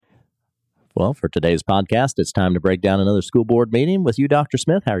Well, for today's podcast, it's time to break down another school board meeting with you, Dr.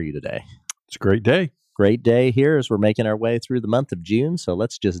 Smith. How are you today? It's a great day. Great day here as we're making our way through the month of June. So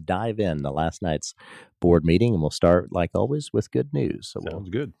let's just dive in to last night's board meeting, and we'll start, like always, with good news. So Sounds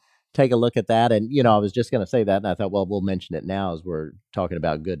good. Take a look at that. And, I was just going to say that, and I thought, well, we'll mention it now as we're talking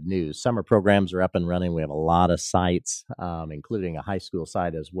about good news. Summer programs are up and running. We have a lot of sites, including a high school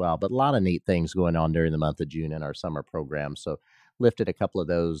site as well, but a lot of neat things going on during the month of June in our summer program. So lifted a couple of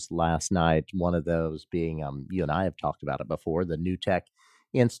those last night, one of those being, you and I have talked about it before, the New Tech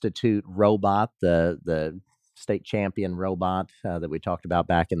Institute robot, the state champion robot that we talked about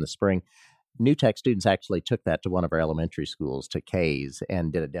back in the spring. New Tech students actually took that to one of our elementary schools, to K's,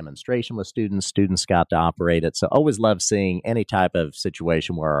 and did a demonstration with students. Students got to operate it. So always love seeing any type of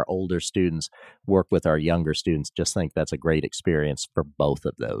situation where our older students work with our younger students. Just think that's a great experience for both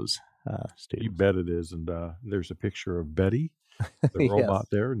of those students. You bet it is. And there's a picture of Betty, the robot Yes.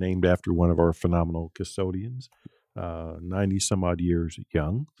 there, named after one of our phenomenal custodians, 90 some odd years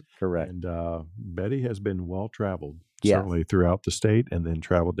young. Correct. And Betty has been well traveled, Yes. certainly throughout the state, and then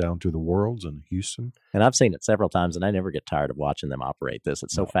traveled down to the Worlds in Houston. And I've seen it several times, and I never get tired of watching them operate this.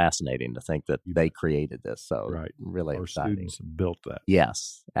 It's so No. fascinating to think that You they bet. created this. So Right. really Our exciting. students built that.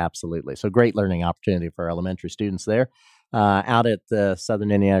 Yes, absolutely. So great learning opportunity for our elementary students there. Out at the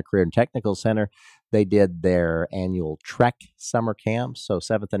Southern Indiana Career and Technical Center, they did their annual Trek summer camp. So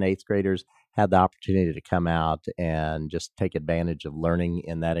 7th and 8th graders had the opportunity to come out and just take advantage of learning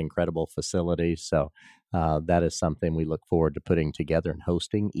in that incredible facility. So that is something we look forward to putting together and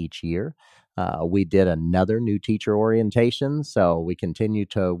hosting each year. We did another new teacher orientation. So we continue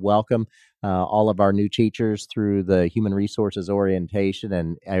to welcome all of our new teachers through the human resources orientation,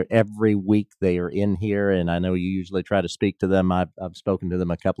 and every week they are in here, and I know you usually try to speak to them. I've spoken to them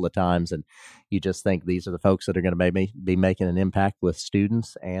a couple of times, and you just think these are the folks that are going to be making an impact with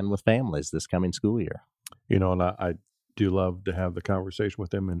students and with families this coming school year. And I do love to have the conversation with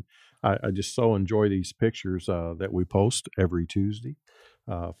them, and I just so enjoy these pictures that we post every Tuesday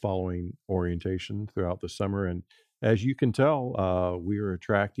following orientation throughout the summer. And as you can tell, we are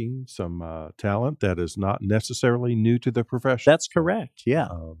attracting some talent that is not necessarily new to the profession. That's correct. Yeah.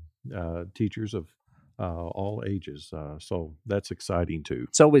 Teachers of all ages. So that's exciting too.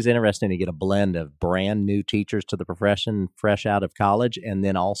 It's always interesting to get a blend of brand new teachers to the profession fresh out of college, and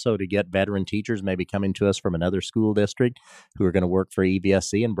then also to get veteran teachers maybe coming to us from another school district who are going to work for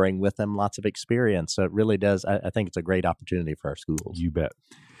EVSC and bring with them lots of experience. So it really does. I think it's a great opportunity for our schools. You bet.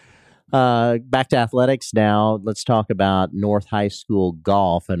 Back to athletics now. Let's talk about North High School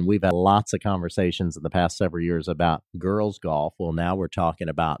golf. And we've had lots of conversations in the past several years about girls golf. Well, now we're talking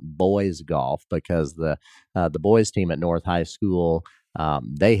about boys golf, because the boys team at North High School,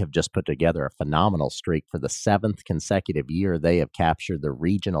 they have just put together a phenomenal streak. For the 7th consecutive year, they have captured the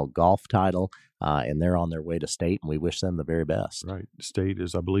regional golf title, and they're on their way to state, and we wish them the very best. Right. State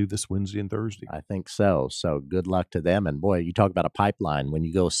is, I believe, this Wednesday and Thursday. I think so. So good luck to them. And boy, you talk about a pipeline. When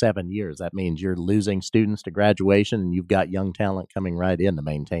you go 7 years, that means you're losing students to graduation, and you've got young talent coming right in to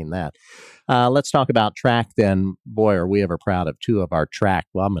maintain that. Let's talk about track then. Boy, are we ever proud of two of our track.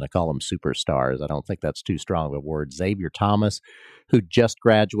 Well, I'm going to call them superstars. I don't think that's too strong of a word. Xavier Thomas, who just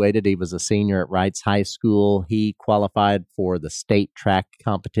graduated. He was a senior at Wrights High School. He qualified for the state track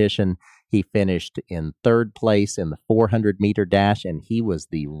competition. He finished in 3rd place in the 400-meter dash, and he was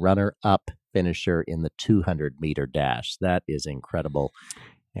the runner-up finisher in the 200-meter dash. That is incredible.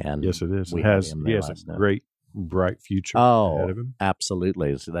 And Yes, it is. we He had has him there a last night. great, bright future ahead of him.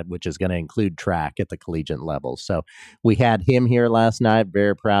 Absolutely. So that, which is going to include track at the collegiate level. So we had him here last night.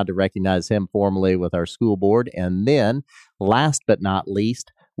 Very proud to recognize him formally with our school board. And then, last but not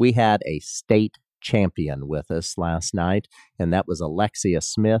least, we had a state champion with us last night, and that was Alexia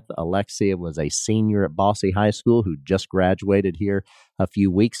Smith. Alexia was a senior at Bosse High School who just graduated here a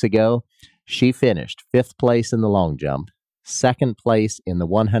few weeks ago. She finished 5th place in the long jump, 2nd place in the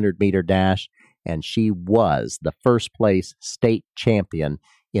 100-meter dash, and she was the 1st place state champion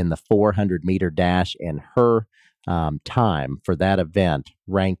in the 400-meter dash, and her time for that event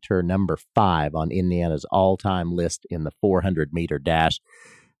ranked her number 5 on Indiana's all-time list in the 400-meter dash.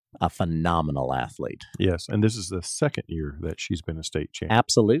 A phenomenal athlete. Yes, and this is the 2nd year that she's been a state champion.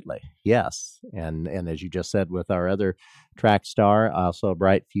 Absolutely, yes. And as you just said, with our other track star, also a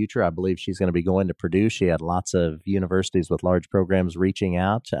bright future. I believe she's going to be going to Purdue. She had lots of universities with large programs reaching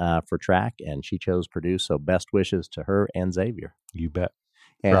out for track, and she chose Purdue. So best wishes to her and Xavier. You bet.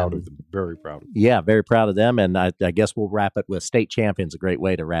 Proud And of them. Very proud of them. yeah, very proud of them. And I guess we'll wrap it with state champions, a great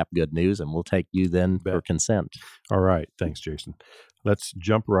way to wrap good news. And we'll take you then for consent. All right. Thanks, Jason. Let's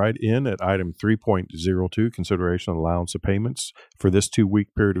jump right in at item 3.02, consideration of allowance of payments. For this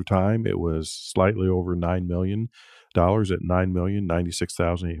 2-week period of time, it was slightly over $9 million at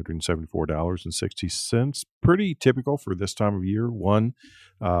 $9,096,874.60. Pretty typical for this time of year. One,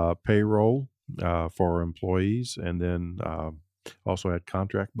 payroll for our employees, and then also had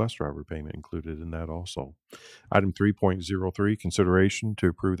contract bus driver payment included in that also. Item 3.03, consideration to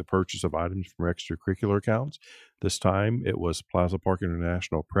approve the purchase of items from extracurricular accounts. This time it was Plaza Park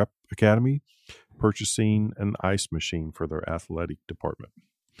International Prep Academy purchasing an ice machine for their athletic department.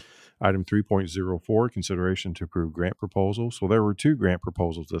 Item 3.04, consideration to approve grant proposals. So there were 2 grant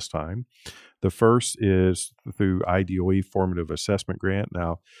proposals this time. The first is through IDOE Formative Assessment Grant.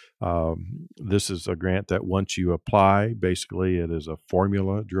 Now, this is a grant that once you apply, basically it is a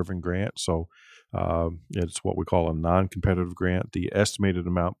formula-driven grant. So it's what we call a non-competitive grant. The estimated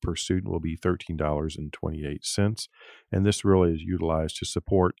amount per student will be $13.28. And this really is utilized to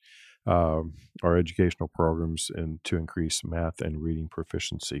support our educational programs and to increase math and reading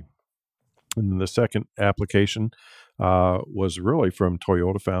proficiency. And then the second application was really from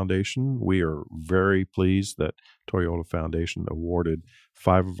Toyota Foundation. We are very pleased that Toyota Foundation awarded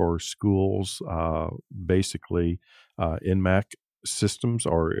 5 of our schools basically NMAC systems,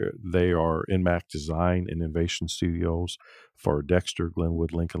 or they are NMAC Design and Innovation Studios for Dexter,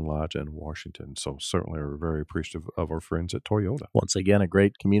 Glenwood, Lincoln Lodge, and Washington. So certainly we're very appreciative of our friends at Toyota. Once again, a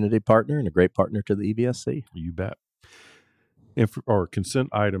great community partner and a great partner to the EVSC. You bet. Or consent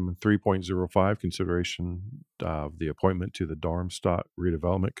item 3.05, consideration of the appointment to the Darmstadt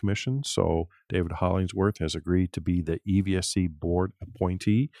Redevelopment Commission. So David Hollingsworth has agreed to be the EVSC board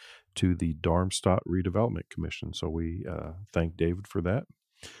appointee to the Darmstadt Redevelopment Commission. So we thank David for that.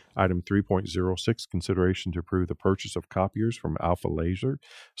 Item 3.06, consideration to approve the purchase of copiers from Alpha Laser.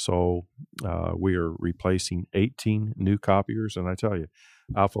 So we are replacing 18 new copiers. And I tell you,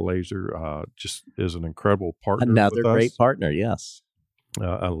 Alpha Laser just is an incredible partner. Another great partner, yes.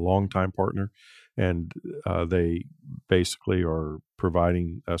 A longtime partner. And they basically are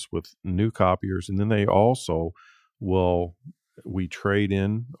providing us with new copiers. And then they also we trade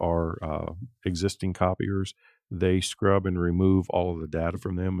in our existing copiers. They scrub and remove all of the data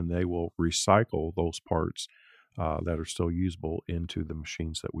from them, and they will recycle those parts that are still usable into the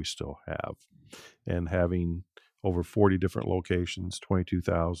machines that we still have. And having over 40 different locations,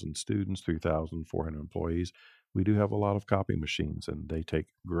 22,000 students, 3,400 employees, we do have a lot of copy machines, and they take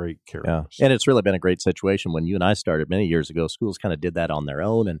great care of us. And it's really been a great situation. When you and I started many years ago, schools kind of did that on their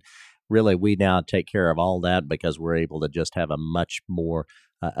own, and really we now take care of all that because we're able to just have a much more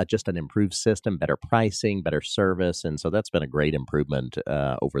just an improved system, better pricing, better service. And so that's been a great improvement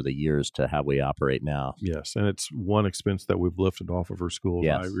over the years to how we operate now. Yes. And it's one expense that we've lifted off of our schools.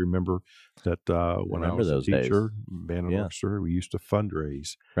 Yes. I remember that when I was a teacher, band and orchestra, we used to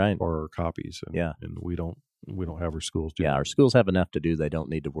fundraise for our copies. And we don't have our schools do that. Our schools have enough to do. They don't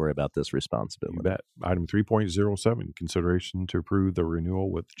need to worry about this responsibility. You bet. Item 3.07, consideration to approve the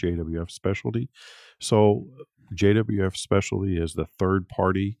renewal with JWF Specialty. So JWF Specialty is the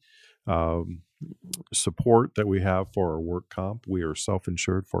third-party support that we have for our work comp. We are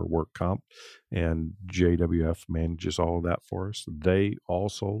self-insured for our work comp, and JWF manages all of that for us. They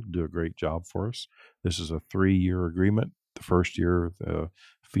also do a great job for us. This is a 3-year agreement. The first year, the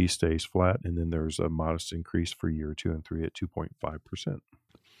fee stays flat, and then there's a modest increase for year 2 and 3 at 2.5%.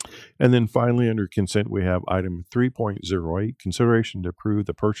 And then finally, under consent, we have item 3.08, consideration to approve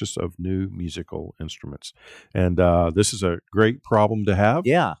the purchase of new musical instruments. And this is a great problem to have.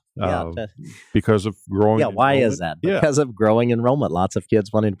 Because of growing enrollment. Why is that? Because of growing enrollment. Lots of kids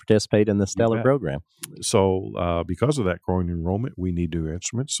wanting to participate in the Stellar program. So because of that growing enrollment, we need new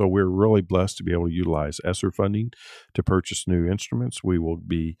instruments. So we're really blessed to be able to utilize ESSER funding to purchase new instruments. We will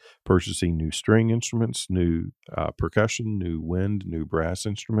be purchasing new string instruments, new percussion, new wind, new brass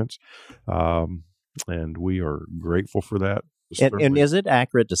instruments. And we are grateful for that. And is it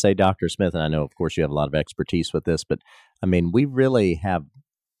accurate to say, Dr. Smith, and I know, of course, you have a lot of expertise with this, but I mean, we really have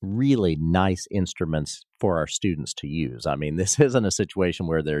really nice instruments for our students to use. I mean, this isn't a situation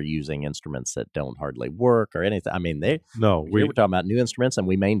where they're using instruments that don't hardly work or anything. I mean, we're talking about new instruments, and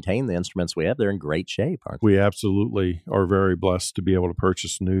we maintain the instruments we have. They're in great shape, aren't they? We absolutely are very blessed to be able to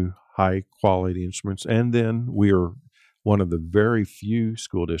purchase new high-quality instruments. And then we are one of the very few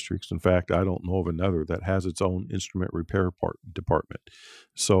school districts, in fact, I don't know of another, that has its own instrument repair department.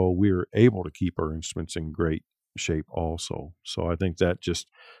 So we are able to keep our instruments in great shape also. So I think that just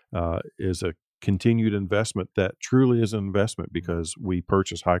is a continued investment that truly is an investment because we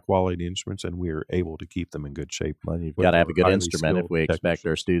purchase high quality instruments and we are able to keep them in good shape. Well, you've with got to have our a good highly instrument if skilled we expect our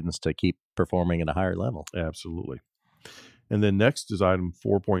technicians. students to keep performing at a higher level. Absolutely. And then next is item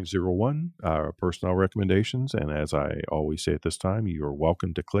 4.01, personnel recommendations. And as I always say at this time, you are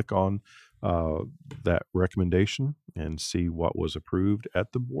welcome to click on that recommendation and see what was approved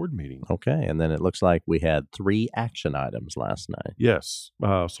at the board meeting. Okay, and then it looks like we had 3 action items last night. Yes.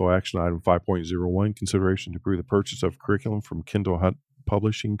 So action item 5.01, consideration to approve the purchase of curriculum from Kendall Hunt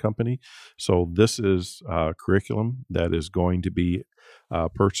Publishing Company. So this is curriculum that is going to be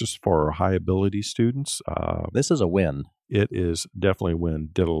purchased for our high ability students. This is a win. It is definitely a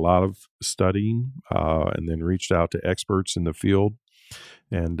win. Did a lot of studying and then reached out to experts in the field.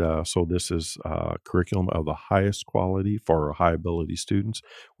 And so this is curriculum of the highest quality for our high ability students.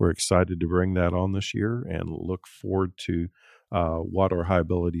 We're excited to bring that on this year and look forward to what our high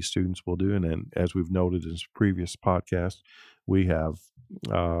ability students will do. And then, as we've noted in previous podcasts, we have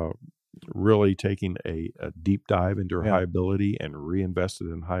really taken a deep dive into our high ability and reinvested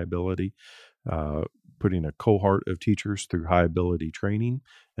in high ability, putting a cohort of teachers through high ability training,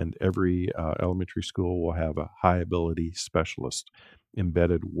 and every elementary school will have a high ability specialist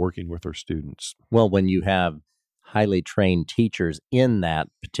embedded working with our students. Well, when you have highly trained teachers in that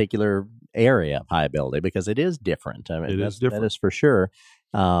particular area of high ability, because it is different. I mean, It is different. That is for sure.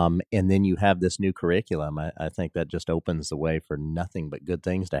 And then you have this new curriculum. I think that just opens the way for nothing but good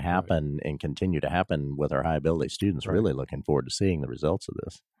things to happen and continue to happen with our high ability students. Right. Really looking forward to seeing the results of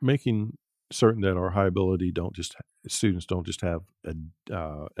this. Making certain that our high ability students don't just have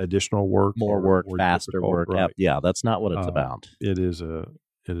additional work, More work, or faster difficult, work. right. Yeah, that's not what it's about. It is a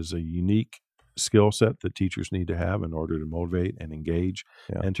unique skill set that teachers need to have in order to motivate and engage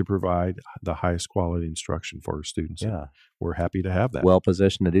and to provide the highest quality instruction for our students. Yeah. And we're happy to have that. Well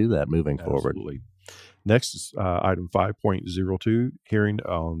positioned to do that moving forward. Absolutely. Next is item 5.02, hearing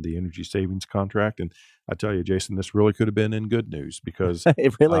on the energy savings contract. And I tell you, Jason, this really could have been in good news because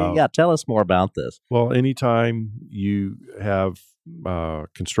It really, tell us more about this. well, anytime you have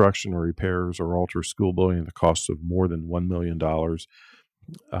construction or repairs or alter school building at the cost of more than $1 million,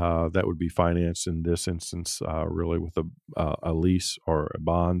 that would be financed in this instance, really with a lease or a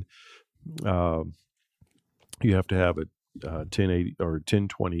bond. You have to have a 1080 or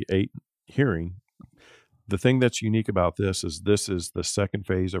 1028 hearing. The thing that's unique about this is the second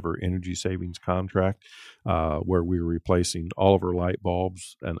phase of our energy savings contract, where we're replacing all of our light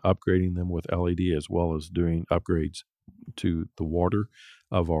bulbs and upgrading them with LED, as well as doing upgrades to the water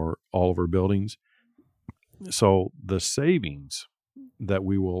of all of our buildings. So the savings that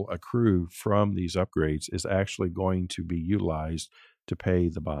we will accrue from these upgrades is actually going to be utilized to pay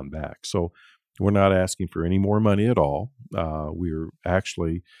the bond back. So we're not asking for any more money at all. We're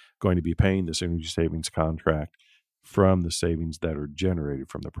actually going to be paying this energy savings contract from the savings that are generated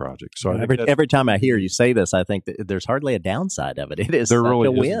from the project. So every time I hear you say this, I think that there's hardly a downside of it. It is there really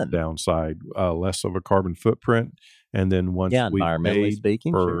a isn't win. a downside, less of a carbon footprint. And then once we've environmentally paid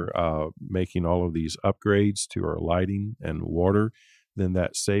speaking, for making all of these upgrades to our lighting and water, then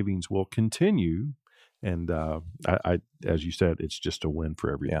that savings will continue. And I, as you said, it's just a win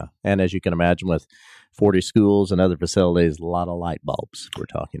for everyone. Yeah, and as you can imagine, with 40 schools and other facilities, a lot of light bulbs we're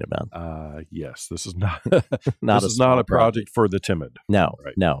talking about. Yes, this is not not this is not a project for the timid. No,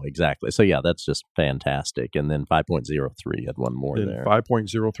 right. No, exactly. So yeah, that's just fantastic. And then 5.03 had one more then there.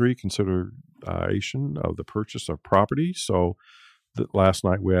 5.03, consideration of the purchase of property. So last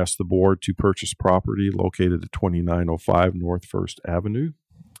night we asked the board to purchase property located at 2905 North First Avenue.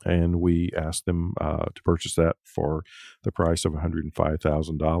 And we asked them to purchase that for the price of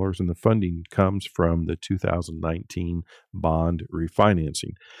 $105,000. And the funding comes from the 2019 bond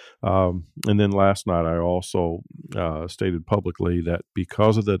refinancing. And then last night, I also stated publicly that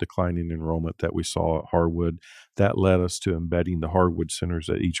because of the declining enrollment that we saw at Harwood, that led us to embedding the Harwood centers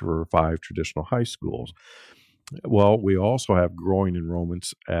at each of our 5 traditional high schools. Well, we also have growing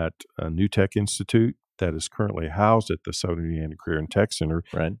enrollments at New Tech Institute, that is currently housed at the Southern Indiana Career and Tech Center.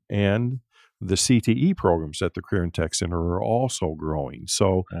 Right. And the CTE programs at the Career and Tech Center are also growing.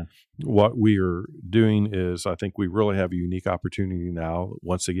 So what we are doing is, I think we really have a unique opportunity now.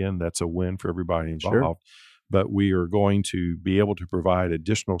 Once again, that's a win for everybody involved. Sure. But we are going to be able to provide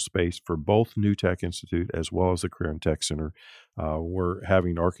additional space for both New Tech Institute as well as the Career and Tech Center. We're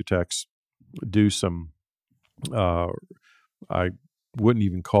having architects do some, I wouldn't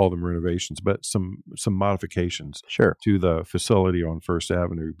even call them renovations, but some modifications to the facility on First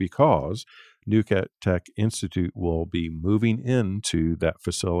Avenue, because New Tech Institute will be moving into that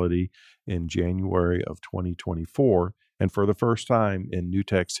facility in January of 2024, And for the first time in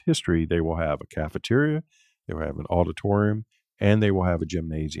NewTek's history, they will have a cafeteria, they will have an auditorium, and they will have a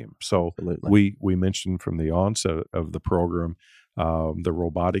gymnasium. So we mentioned from the onset of the program, the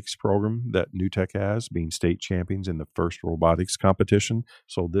robotics program that NewTek has, being state champions in the first robotics competition.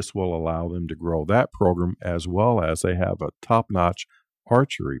 So this will allow them to grow that program, as well as they have a top-notch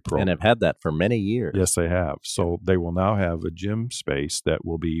archery program. And have had that for many years. Yes, they have. So they will now have a gym space that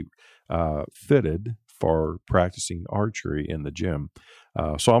will be fitted for practicing archery in the gym.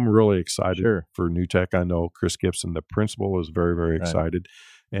 So I'm really excited for NewTek. I know Chris Gibson, the principal, is very, very excited.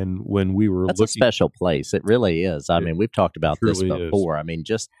 And when we were That's a special place. It really is. I mean, we've talked about this before. I mean,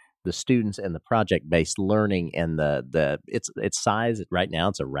 just the students and the project-based learning and its size right now,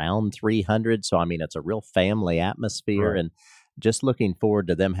 it's around 300. So, I mean, it's a real family atmosphere. And just looking forward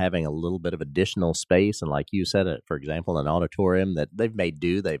to them having a little bit of additional space. And like you said, for example, an auditorium that they've made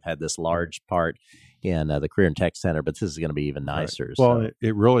do. They've had this large part in the Career and Tech Center, but this is going to be even nicer. Well,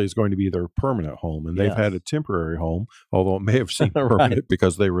 it really is going to be their permanent home, and they've had a temporary home, although it may have seemed permanent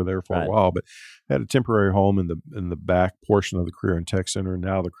because they were there for a while, but had a temporary home in the back portion of the Career and Tech Center.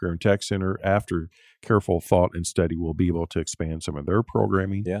 Now the Career and Tech Center, after careful thought and study, will be able to expand some of their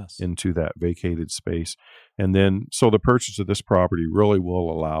programming into that vacated space. And then, so the purchase of this property really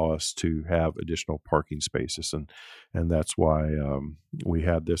will allow us to have additional parking spaces. And that's why we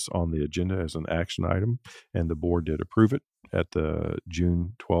had this on the agenda as an action item, and the board did approve it at the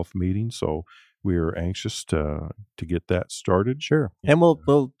June 12th meeting. So we are anxious to get that started. Sure. And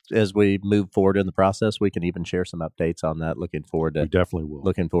we'll as we move forward in the process, we can even share some updates on that. Looking forward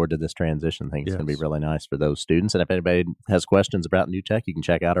to this transition. I think it's going to be really nice for those students. And if anybody has questions about NewTek, you can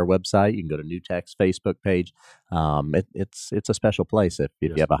check out our website. You can go to NewTek's Facebook page. It's a special place if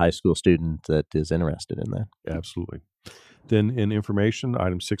you have a high school student that is interested in that. Absolutely. Then in information,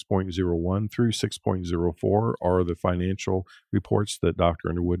 items 6.01 through 6.04 are the financial reports that Dr.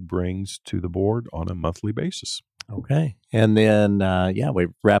 Underwood brings to the board on a monthly basis. Okay. And then, we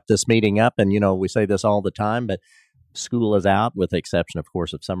wrap this meeting up. And, we say this all the time, but school is out, with the exception, of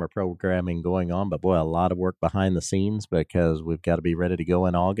course, of summer programming going on. But, boy, a lot of work behind the scenes, because we've got to be ready to go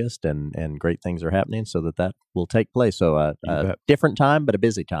in August, and great things are happening so that will take place. So a different time, but a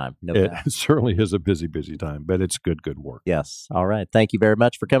busy time. It certainly is a busy time, but it's good work. Yes. All right. Thank you very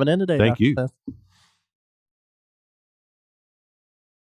much for coming in today. Thank Dr. you. Smith.